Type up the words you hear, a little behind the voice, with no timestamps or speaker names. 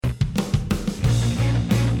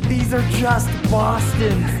These are just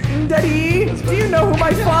Bostons. Daddy, do you know who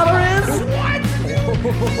my father is? What?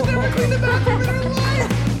 She's never cleaned the bathroom in her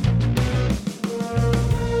life.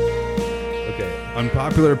 Okay,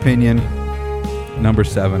 unpopular opinion, number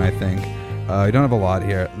 7, I think. I don't have a lot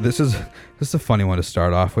here. This is a funny one to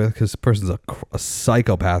start off with because this person's a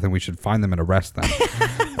psychopath and we should find them and arrest them.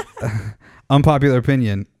 Unpopular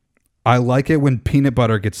opinion. I like it when peanut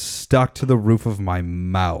butter gets stuck to the roof of my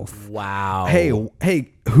mouth. Wow. Hey,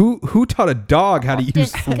 who taught a dog how to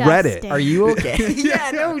use Reddit? Are you okay? Yeah,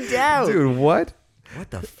 no doubt. Dude, what? What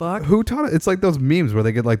the fuck? Who taught it? It's like those memes where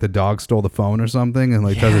they get like the dog stole the phone or something and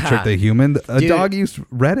like tries to trick the human. A dog used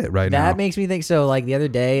Reddit right now. That makes me think. So like the other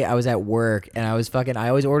day I was at work and I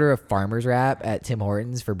always order a farmer's wrap at Tim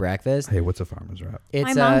Hortons for breakfast. Hey, what's a farmer's wrap?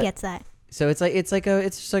 My mom gets that. So it's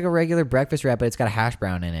just like a regular breakfast wrap, but it's got a hash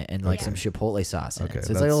brown in it and like some chipotle sauce in it. So it's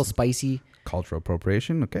like a little spicy. Cultural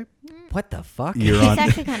appropriation. Okay. What the fuck? It's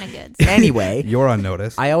actually kind of good. Anyway, you're on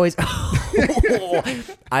notice. I always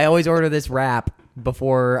order this wrap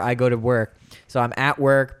before I go to work. So I'm at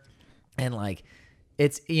work and like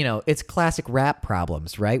it's classic rap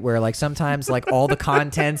problems, right? Where like sometimes like all the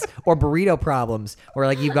contents or burrito problems where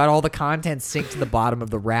like you've got all the contents sink to the bottom of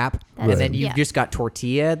the wrap and then you've just got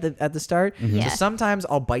tortilla at the start. Yeah. So sometimes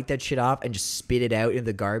I'll bite that shit off and just spit it out in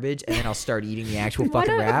the garbage and then I'll start eating the actual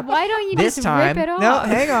fucking wrap. Why don't you this just time, rip it off? No,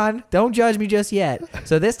 hang on. Don't judge me just yet.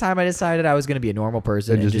 So this time I decided I was going to be a normal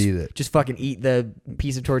person and just eat it. Just fucking eat the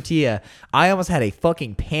piece of tortilla. I almost had a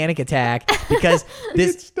fucking panic attack because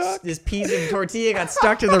this piece of tortilla got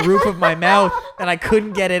stuck to the roof of my mouth and I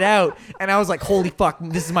couldn't get it out. And I was like, holy fuck,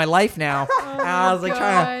 this is my life now. And I was like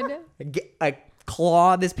trying to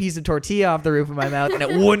claw this piece of tortilla off the roof of my mouth and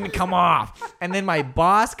it wouldn't come off. And then my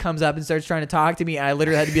boss comes up and starts trying to talk to me and I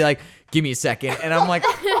literally had to be like, give me a second. And I'm like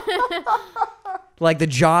the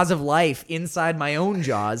jaws of life inside my own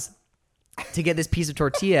jaws to get this piece of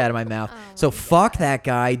tortilla out of my mouth. So fuck that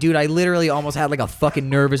guy. Dude, I literally almost had like a fucking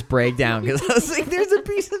nervous breakdown because I was like, there's a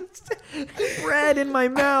piece of bread in my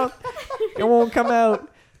mouth. It won't come out.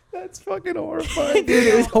 That's fucking horrifying. Dude,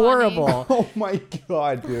 it was horrible. Oh my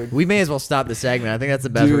god, dude. We may as well stop the segment. I think that's the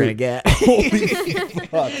best we're going to get. Holy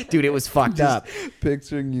fuck. Dude, it was fucked up.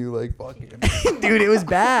 Picturing you like fucking. Dude, it was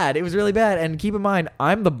bad. It was really bad. And keep in mind,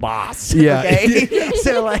 I'm the boss. Yeah. Okay?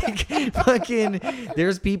 So like fucking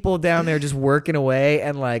there's people down there just working away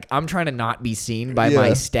and like I'm trying to not be seen by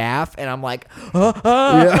my staff and I'm like, like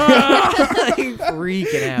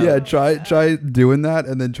freaking out. Yeah, try doing that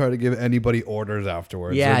and then try to give anybody orders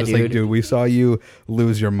afterwards. Yeah, just dude. like, dude, we saw you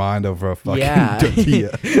lose your mind over a fucking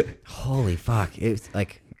tortilla. Holy fuck. It was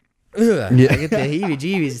like ugh, I get the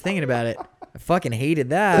heebie-jeebies thinking about it. I fucking hated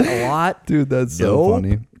that a lot. Dude, that's so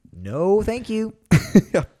funny. No, thank you.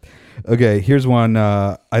 Okay, here's one.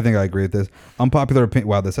 I think I agree with this. Unpopular opinion.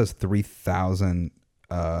 Wow, this has 3,000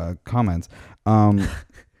 comments.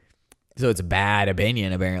 So it's a bad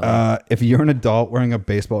opinion, apparently. If you're an adult wearing a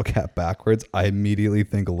baseball cap backwards, I immediately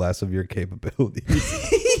think less of your capabilities.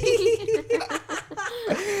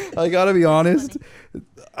 I gotta be honest.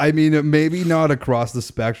 I mean, maybe not across the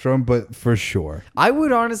spectrum, but for sure. I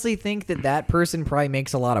would honestly think that person probably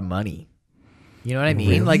makes a lot of money. You know what I mean?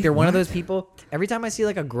 Really? Like they're one of those people. Every time I see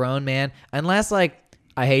like a grown man, unless like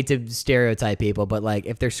I hate to stereotype people, but like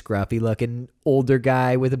if they're scruffy looking older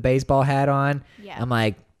guy with a baseball hat on, I'm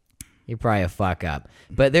like, you're probably a fuck up.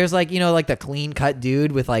 But there's like, like the clean cut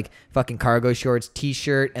dude with like fucking cargo shorts,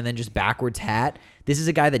 t-shirt, and then just backwards hat. This is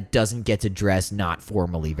a guy that doesn't get to dress not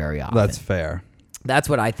formally very often. That's fair. That's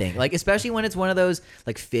what I think. Like, especially when it's one of those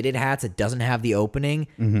like fitted hats that doesn't have the opening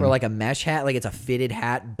or like a mesh hat, like it's a fitted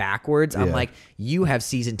hat backwards. I'm like, you have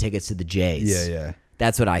season tickets to the Jays. Yeah.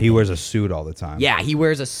 That's what I think. He wears a suit all the time. Yeah, he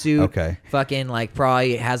wears a suit. Okay. Fucking like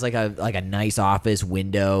probably has like a nice office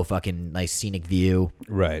window, fucking nice scenic view.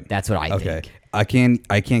 Right. That's what I think. I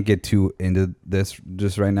can't get too into this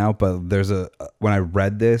just right now, but there's when I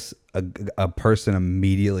read this, a person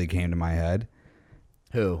immediately came to my head.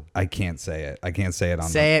 Who? I can't say it. I can't say it on.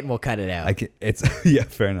 Say it and we'll cut it out. It's yeah,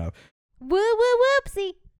 fair enough. Woo woo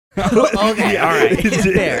whoopsie. Okay, all right.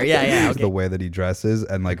 Fair. Yeah. Okay. The way that he dresses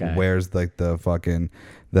and like wears like the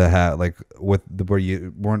hat like with where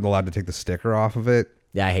you weren't allowed to take the sticker off of it.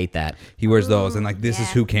 Yeah, I hate that. He wears those and like this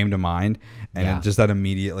is who came to mind and it just that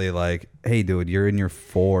immediately like, hey dude, you're in your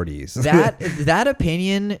 40s. That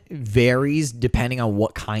opinion varies depending on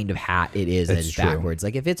what kind of hat it is that is backwards.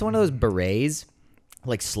 Like if it's one of those berets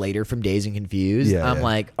like Slater from Dazed and Confused, I'm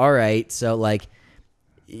like, all right, so like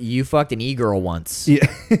you fucked an e-girl once. Yeah.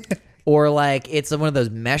 Or like it's one of those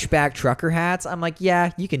mesh back trucker hats. I'm like,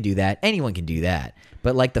 yeah, you can do that. Anyone can do that.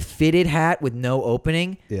 But like the fitted hat with no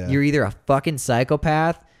opening, you're either a fucking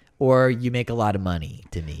psychopath or you make a lot of money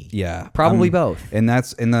to me. Yeah, Probably both. And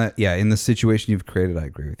that's in the situation you've created. I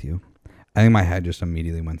agree with you. I think my head just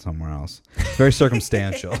immediately went somewhere else. It's very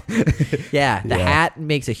circumstantial. Yeah, the hat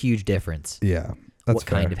makes a huge difference. Yeah, that's What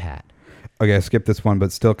fair. kind of hat? Okay, I skipped this one,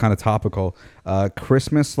 but still kind of topical.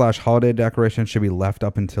 Christmas/holiday decorations should be left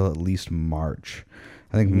up until at least March.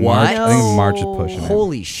 I think March. What? I think March is pushing it.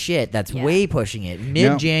 Holy shit, that's Yeah. way pushing it.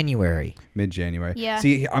 Mid-January. Mid-January. Yeah,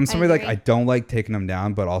 See, I'm I somebody like agree. I don't like taking them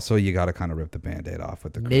down, but also you got to kind of rip the Band-Aid off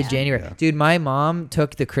with the Christmas. Mid-January. Yeah. Dude, my mom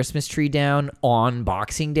took the Christmas tree down on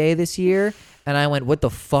Boxing Day this year, and I went, what the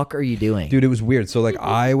fuck are you doing? Dude, it was weird. So like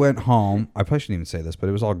I went home. I probably shouldn't even say this, but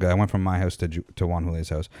it was all good. I went from my house to Juan Julio's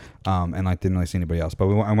house, and like didn't really see anybody else. But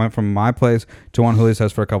I went from my place to Juan Julio's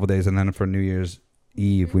house for a couple days, and then for New Year's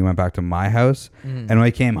Eve we went back to my house. And when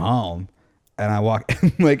I came home, and I walked,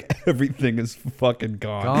 like everything is fucking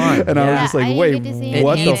gone. And I was Yeah. just I like, didn't wait, get to see It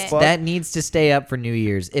what the needs- fuck? That needs to stay up for New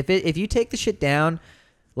Year's. If you take the shit down,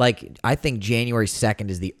 like I think January 2nd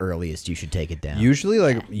is the earliest you should take it down.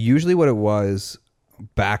 Usually what it was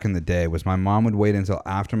back in the day was my mom would wait until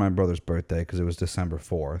after my brother's birthday because it was December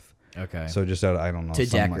 4th. Okay. So just out, I don't know. To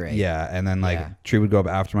something like- decorate. yeah. And then like Yeah. tree would go up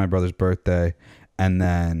after my brother's birthday and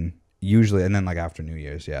then like after New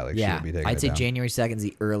Year's. Yeah. Like she yeah, would be taking I'd it say down. January 2nd is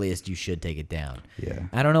the earliest you should take it down. Yeah.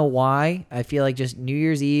 I don't know why. I feel like just New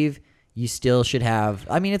Year's Eve, you still should have.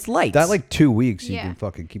 I mean, it's lights. That like 2 weeks you Yeah. can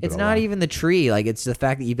fucking keep it's it not on. even the tree. Like it's the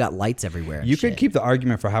fact that you've got lights everywhere. and You could shit. keep the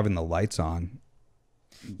argument for having the lights on.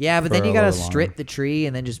 Yeah, but then for you a gotta little strip longer. the tree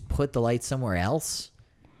and then just put the lights somewhere else.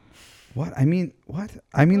 What? I mean, what?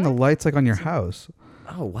 I mean the lights like on your house.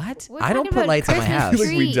 Oh, what? We're I don't talking put about lights on my Christmas house. tree.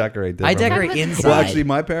 Like we decorate I differently. decorate Talking about inside. Well, actually,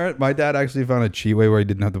 my dad actually found a cheat way where he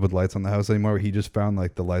didn't have to put lights on the house anymore. Where he just found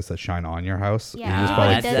like the lights that shine on your house. Yeah, And you just Ah,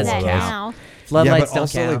 buy, everybody like, does that's that four of now. those. Floodlights but don't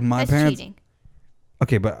also count. like my That's parents. cheating.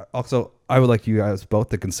 Okay, but also I would like you guys both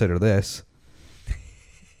to consider this.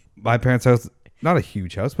 My parents' house, not a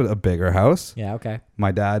huge house, but a bigger house. Yeah, okay.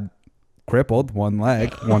 My dad, crippled, one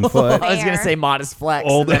leg, 1 foot. I was gonna Fair. say modest flex.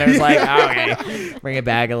 Older. And then I was like, oh, okay, bring it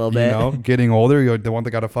back a little You bit. know, getting older, you're the one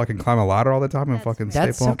that got to fucking climb a ladder all the time and That's fucking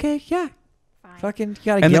That's staple. okay. Yeah. Fine. Fucking, you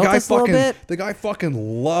gotta And the guilt guy us a little fucking, bit. the guy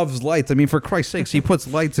fucking loves lights. I mean, for Christ's sakes, he puts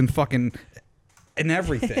lights in fucking in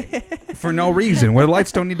everything for no reason. Where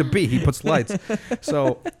lights don't need to be, he puts lights.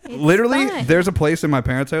 So literally, fun. there's a place in my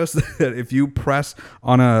parents' house that if you press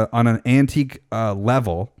on an antique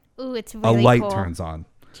level, Ooh, it's a really light cool. turns on,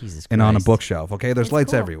 Jesus Christ. and on a bookshelf. Okay, there's That's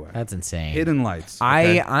lights cool. everywhere, That's insane. hidden lights.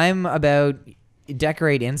 Okay? I'm about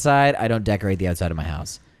decorate inside. I don't decorate the outside of my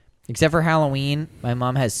house. Except for Halloween, my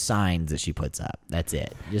mom has signs that she puts up. That's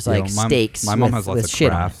it. Just You like know, stakes. My mom with- has with lots of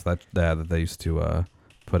shit on it. crafts that they used to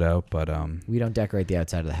put out, but We don't decorate the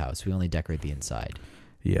outside of the house. We only decorate the inside.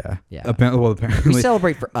 yeah, Yeah. Apparently, We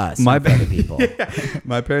celebrate for us, My not for other people.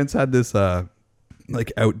 my parents had this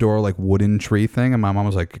like outdoor like wooden tree thing, and my mom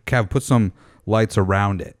was like, "Kev, put some lights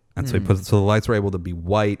around it." And so he put so the lights were able to be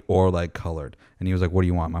white or like colored. And he was like, "What do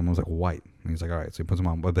you want?" My mom was like, "White." And he's like, "All right." So he puts them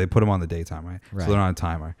on, but they put them on the daytime, right? Right. So they're on a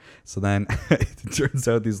timer. So then it turns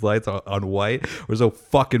out these lights on white were so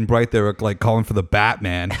fucking bright they were like calling for the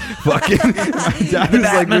Batman. Fucking my dad was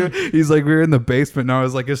like, he's like, we were in the basement, and I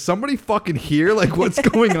was like, "Is somebody fucking here? Like, what's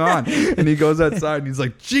going on?" And he goes outside, and he's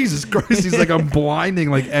like, "Jesus Christ!" He's like, "I'm blinding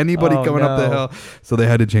like anybody Oh, coming up the no. hill." So they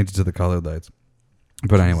had to change it to the colored lights.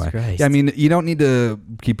 But anyway, Christ. yeah, I mean, you don't need to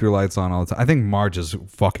keep your lights on all the time. I think March is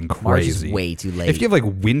fucking crazy. March is way too late. If you have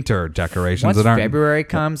like winter decorations Once that aren't, February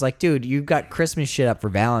comes, like, dude, you've got Christmas shit up for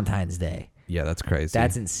Valentine's Day. yeah, that's crazy.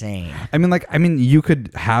 That's insane. I mean, you could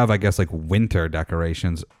have, I guess, like winter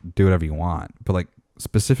decorations, do whatever you want, but like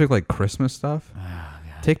specific like Christmas stuff,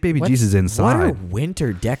 take baby Jesus What are inside.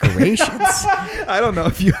 winter decorations? I don't know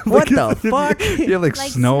if you What the fuck? You have like, Like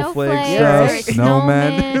snowflakes, snowflakes or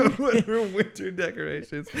snowmen. What are winter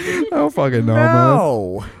decorations? I don't fucking know, man.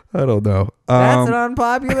 No. I don't know. That's an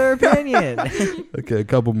unpopular opinion. Okay, a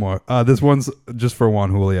couple more. This one's just for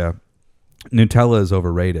Juan Julia. Nutella is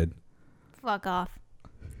overrated. Fuck off.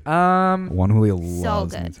 Juan Julia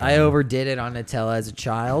loves good. Nutella. I overdid it on Nutella as a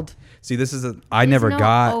child. See, this is I never no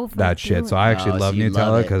got that shit, so I overdoing actually it. love Oh, so you love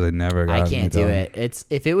Nutella it. because I never got I can't do Nutella. it.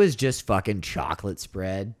 If it was just fucking chocolate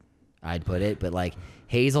spread, I'd put it. But like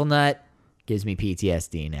hazelnut gives me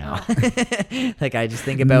PTSD now. Like I just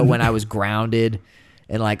think about when I was grounded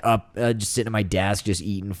and like up, just sitting at my desk, just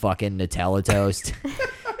eating fucking Nutella toast.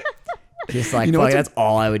 Just like You know fuck, what's a- that's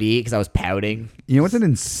all I would eat because I was pouting. You know what's an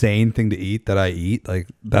insane thing to eat that I eat? Like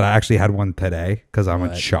that I actually had one today because I'm a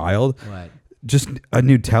What? child. What? just a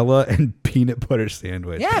Nutella and peanut butter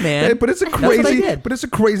sandwich. Yeah, man. But it's a what I crazy, did. but it's a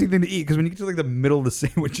crazy thing to eat because when you get to like the middle of the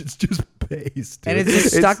sandwich, it's just paste, And dude. it's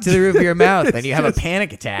just stuck to the roof of your mouth, and you have a just-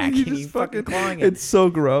 panic attack, you and you just fucking clawing it. It's so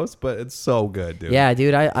gross, but it's so good, dude. Yeah,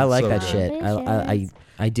 dude, I like so that good. shit. I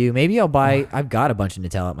Delicious. do. Maybe I'll buy. I've got a bunch of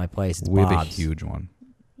Nutella at my place. It's We have a Bob's. huge one.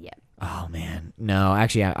 Yeah. Oh man, no.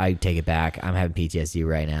 Actually, I take it back. I'm having PTSD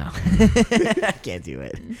right now. I can't do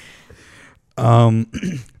it.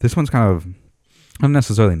 This one's kind of. I don't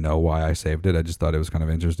necessarily know why I saved it. I just thought it was kind of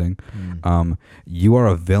interesting. You are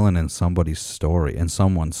a villain in somebody's story, in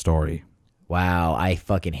someone's story. Wow, I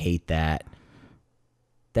fucking hate that.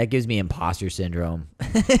 That gives me imposter syndrome.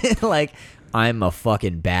 Like I'm a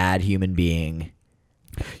fucking bad human being.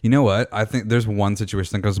 You know what? I think there's one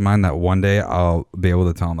situation that comes to mind that one day I'll be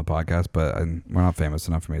able to tell on the podcast, but we're not famous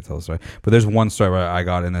enough for me to tell the story. But there's one story where I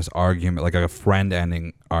got in this argument, like a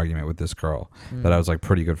friend-ending argument with this girl that I was like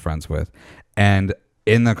pretty good friends with, and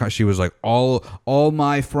she was like, all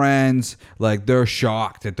my friends, like they're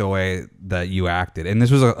shocked at the way that you acted, and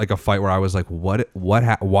this was like a fight where I was like, why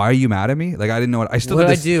are you mad at me? Like I didn't know what I still What to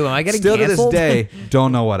did I this- do? Am I getting still canceled? to this day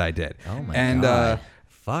don't know what I did. Oh my and, god.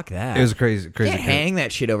 Fuck that. it was crazy. Can't hang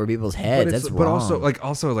that shit over people's heads. That's but wrong.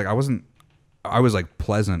 also I was like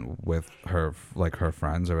pleasant with her, like her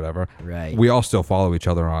friends or whatever. Right. We all still follow each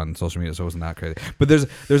other on social media, so it wasn't that crazy. But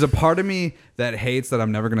there's a part of me that hates that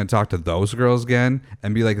I'm never gonna talk to those girls again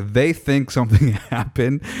and be like, they think something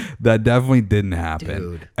happened that definitely didn't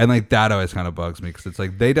happen. Dude. And like that always kind of bugs me because it's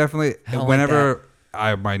like they definitely I don't like whenever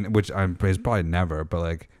which I'm probably never, but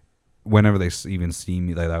like whenever they even see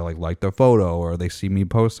me, like the photo or they see me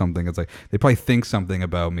post something, it's like they probably think something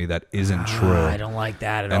about me that isn't true. I don't like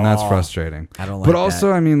that at all. And that's frustrating. I don't like But that.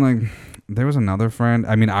 also, I mean, like, there was another friend.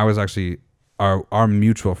 I mean, I was actually our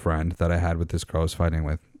mutual friend that I had with this girl I was fighting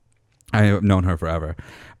with. I have known her forever.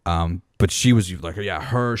 But she was like,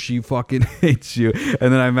 yeah, she fucking hates you.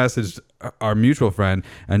 And then I messaged our mutual friend,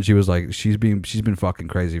 and she was like, she's been fucking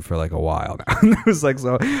crazy for like a while now. And I was like,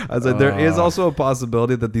 so I was like, there is also a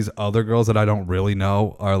possibility that these other girls that I don't really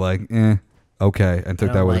know are like, okay, and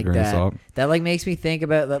took I that don't with like a grain of that. salt. That like makes me think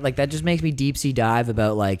about that. Like that just makes me deep sea dive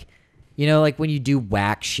about like, you know, like when you do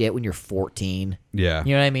whack shit when you're 14. Yeah.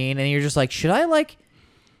 You know what I mean? And you're just like, should I like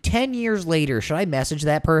 10 years later, should I message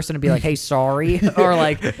that person and be like, hey, sorry? Or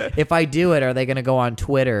like, if I do it, are they going to go on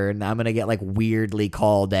Twitter and I'm going to get like weirdly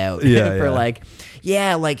called out Yeah, for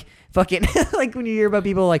yeah. like fucking like when you hear about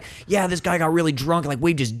people like, yeah, this guy got really drunk, like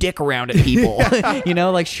waved his dick around at people. You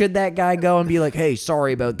know, like should that guy go and be like, hey,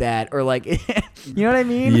 sorry about that? Or like, you know what I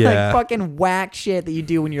mean? Yeah. Like fucking whack shit that you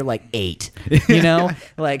do when you're like 8, you know?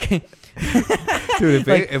 Like, Dude,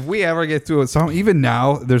 if we ever get to it, even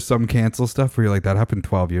now, there's some cancel stuff where you're like, that happened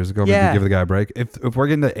 12 years ago. Maybe Yeah. give the guy a break. If we're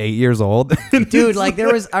getting to 8 years old, dude, like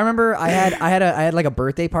there was, I remember I had like a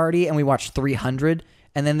birthday party and we watched 300,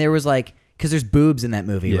 and then there was like, because there's boobs in that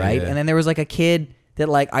movie, Yeah, right? yeah. And then there was like a kid that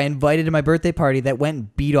like I invited to my birthday party that went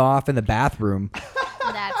and beat off in the bathroom,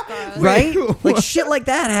 That's gross. right? Like shit like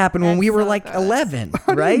that happened when That's we were so like gross. 11,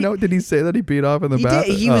 I right? didn't know. Did he say that he beat off in the He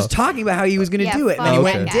bathroom? did. He was talking about how he was going to Yeah, do it, and then he fuck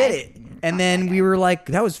went and that did guy. it. And then we were like,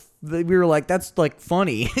 we were like, that's like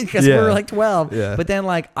funny because Yeah. we were like 12. Yeah. But then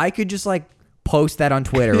like I could just like post that on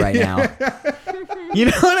Twitter right now. You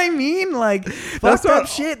know what I mean? Like fucked not- up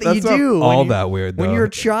shit that you that's not do. when all you- that weird, when though. you're a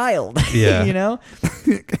child. Yeah. You know.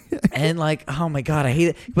 And like, oh my god, I hate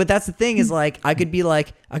it. But that's the thing is like, I could be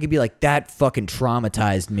like, that fucking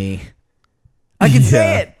traumatized me. I could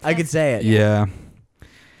say Yeah. it. I could say it. Yeah.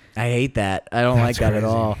 I hate that. I don't like That's that at crazy.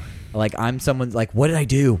 all. Like I'm someone's like, what did I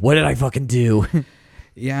do? What did I fucking do?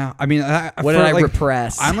 Yeah. I mean, What did I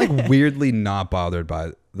repress? I'm like weirdly not bothered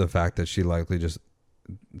by the fact that she likely just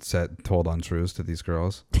told untruths to these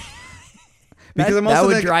girls. Because I'm that also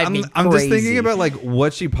would like, drive me I'm just crazy. thinking about like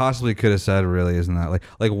what she possibly could have said. Really, isn't that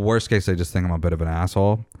like worst case? I just think I'm a bit of an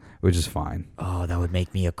asshole, which is fine. Oh, that would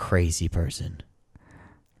make me a crazy person.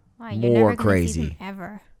 Why, you're More never gonna see crazy. them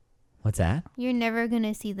ever. What's that? You're never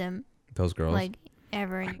gonna see them Those girls. like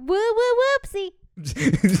ever. Woo woo whoopsie.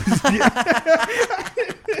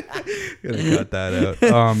 Gonna cut that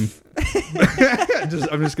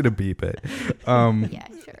out. I'm just gonna beep it. Yeah,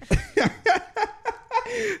 sure.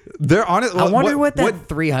 They're honest. I wonder what that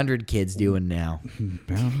 300 kid's doing now.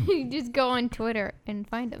 You just go on Twitter and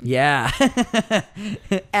find them. Yeah.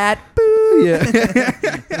 At boo.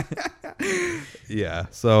 Yeah. Yeah.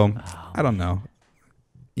 So I don't know.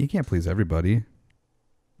 You can't please everybody.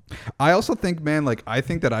 I also think, man, like I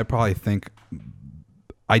think that I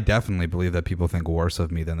definitely believe that people think worse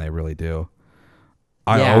of me than they really do.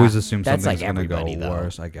 I Yeah, always assume that's something's like gonna go everybody, though.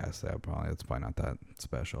 worse. I guess it's probably not that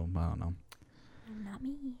special. I don't know. Not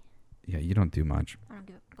me. Yeah, you don't do much. I don't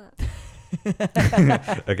give a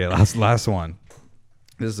fuck. Okay, last one.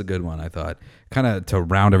 This is a good one, I thought. Kind of to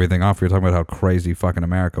round everything off, we were talking about how crazy fucking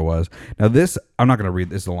America was. Now this, I'm not going to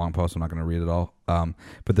read. This is a long post. I'm not going to read it all.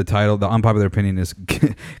 But the title, the unpopular opinion is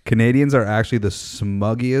Canadians are actually the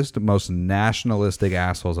smuggiest, most nationalistic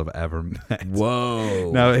assholes I've ever met.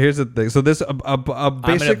 Whoa. Now, here's the thing. So this I'm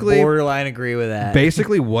basically gonna borderline agree with that.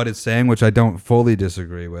 basically what it's saying, which I don't fully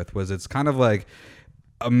disagree with, was it's kind of like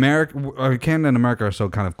Canada and America are so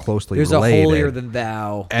kind of closely There's related. a holier than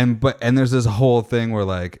thou. And there's this whole thing where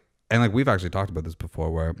like we've actually talked about this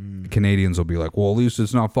before, where Canadians will be like, well, at least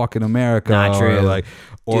it's not fucking America. Not true.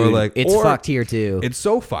 Or it's fucked here too. It's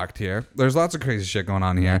so fucked here. There's lots of crazy shit going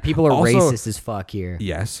on here. People are Also, racist as fuck here.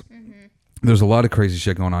 Yes. There's a lot of crazy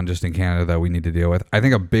shit going on just in Canada that we need to deal with. I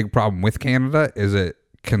think a big problem with Canada is it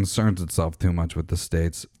concerns itself too much with the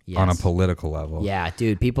States on a political level. Yeah,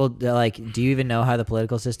 dude. People like, do you even know how the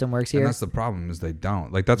political system works here? And that's the problem, is they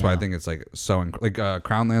don't. Like, that's why I think it's like so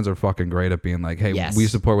Crown Lands are fucking great at being like, hey, we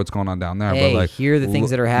support what's going on down there, Hey, but like, here are the things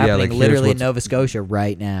that are happening like, literally in Nova Scotia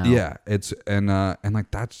right now. Yeah, it's and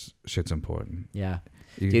like that's shit's important. Yeah.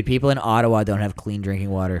 Dude, people in Ottawa don't have clean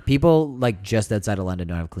drinking water. People like just outside of London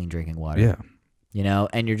don't have clean drinking water. Yeah. You know,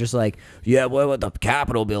 and you're just like, yeah, what about the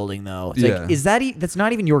Capitol building though? It's Yeah. like, is that that's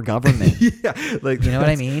not even your government? Yeah, like, you know what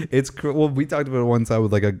I mean? It's well, we talked about it one time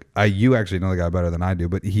with like you actually know the guy better than I do,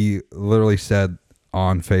 but he literally said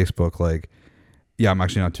on Facebook like, yeah, I'm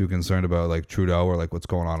actually not too concerned about like Trudeau or like what's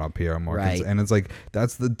going on up here. I'm more and it's like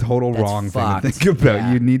that's the total wrong fucked. thing to think about.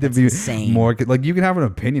 Yeah, you need to be insane. more like, you can have an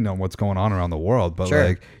opinion on what's going on around the world, but Sure.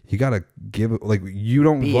 like you gotta give like, you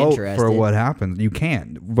don't Be vote interested. for what happens. You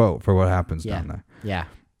can't vote for what happens down there. Yeah.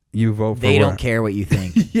 You vote for They don't care what you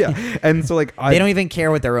think. Yeah, and so like They don't even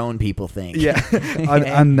care what their own people think. Yeah,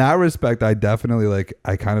 on that respect, I definitely like.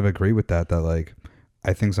 I kind of agree with that. That like,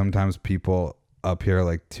 I think sometimes people up here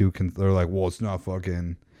like they're like, well, it's not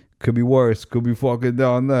fucking. Could be worse. Could be fucking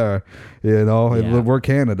down there. You know, Yeah. and we're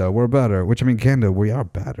Canada. We're better. Which I mean, Canada, we are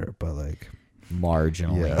better, but like.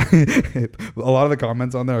 Marginally. Yeah. A lot of the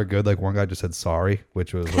comments on there are good. Like one guy just said sorry,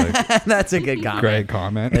 which was like That's a good comment. great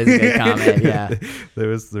comment. That's a good comment, yeah. there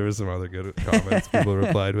was some other good comments people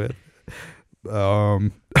replied with. Yeah.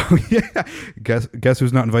 Guess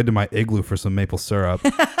who's not invited to my igloo for some maple syrup?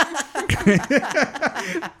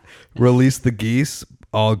 Release the geese.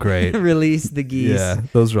 All great. Release the geese. Yeah,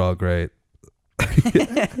 those are all great.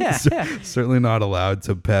 Certainly not allowed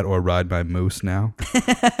to pet or ride my moose now.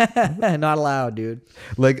 Not allowed, dude.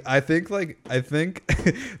 Like I think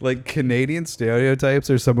like Canadian stereotypes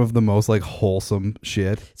are some of the most like wholesome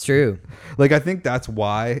shit. It's true. Like I think that's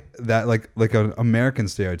why that like American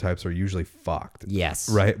stereotypes are usually fucked. Yes.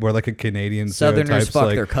 Right? Where like a Canadian Southerners stereotype's fuck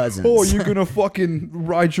like, their cousins. oh, you're gonna fucking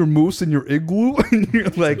ride your moose in your igloo? And you're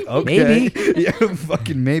like, okay. Maybe. Yeah,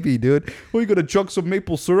 fucking maybe, dude. Well, you gonna chug some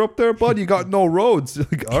maple syrup there, bud? You got no roads.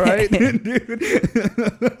 Like, all right, dude.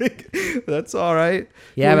 Like, that's all right.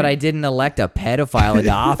 Yeah, but I didn't elect a pedophile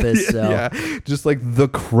into office, so Yeah, just like the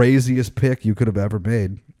craziest pick you could have ever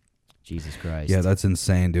made. Jesus Christ. Yeah, that's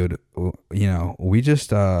insane, dude. You know, we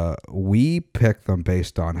just we pick them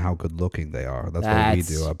based on how good looking they are. That's what we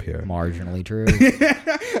do up here. Marginally true.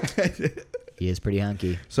 He is pretty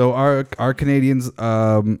hunky. So our Canadians,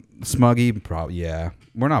 smuggy, probably yeah.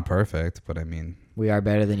 We're not perfect, but I mean, We are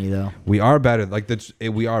better than you, though. we are better. Like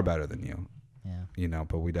we are better than you. Yeah. You know,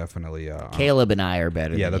 but we definitely. Caleb and I are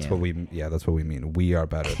better Yeah, than that's you. what we. Yeah, that's what we mean. We are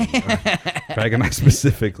better than you. Craig and I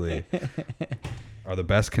specifically are the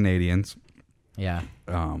best Canadians. Yeah.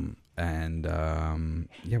 Yeah,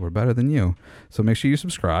 we're better than you. So make sure you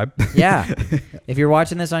subscribe. Yeah. If you're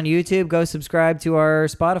watching this on YouTube, go subscribe to our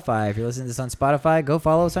Spotify. If you're listening to this on Spotify, go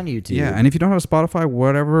follow us on YouTube. Yeah, and if you don't have Spotify,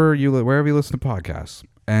 wherever you listen to podcasts,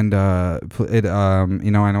 and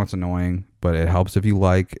you know, I know it's annoying, but it helps if you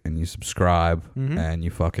like and you subscribe and you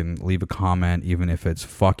fucking leave a comment, even if it's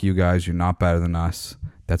 "fuck you guys, you're not better than us."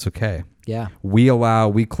 That's okay. Yeah.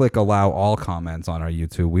 We click allow all comments on our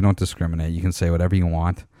YouTube. We don't discriminate. You can say whatever you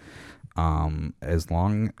want, as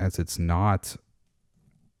long as it's not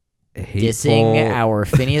hateful. Dissing our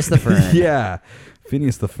Phineas the Fern. Yeah,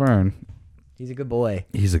 Phineas the Fern. He's a good boy.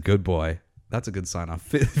 He's a good boy. That's a good sign off.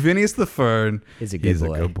 Phineas the Fern He's a good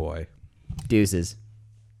boy. a good boy. Deuces.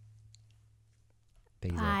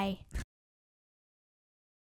 Bye.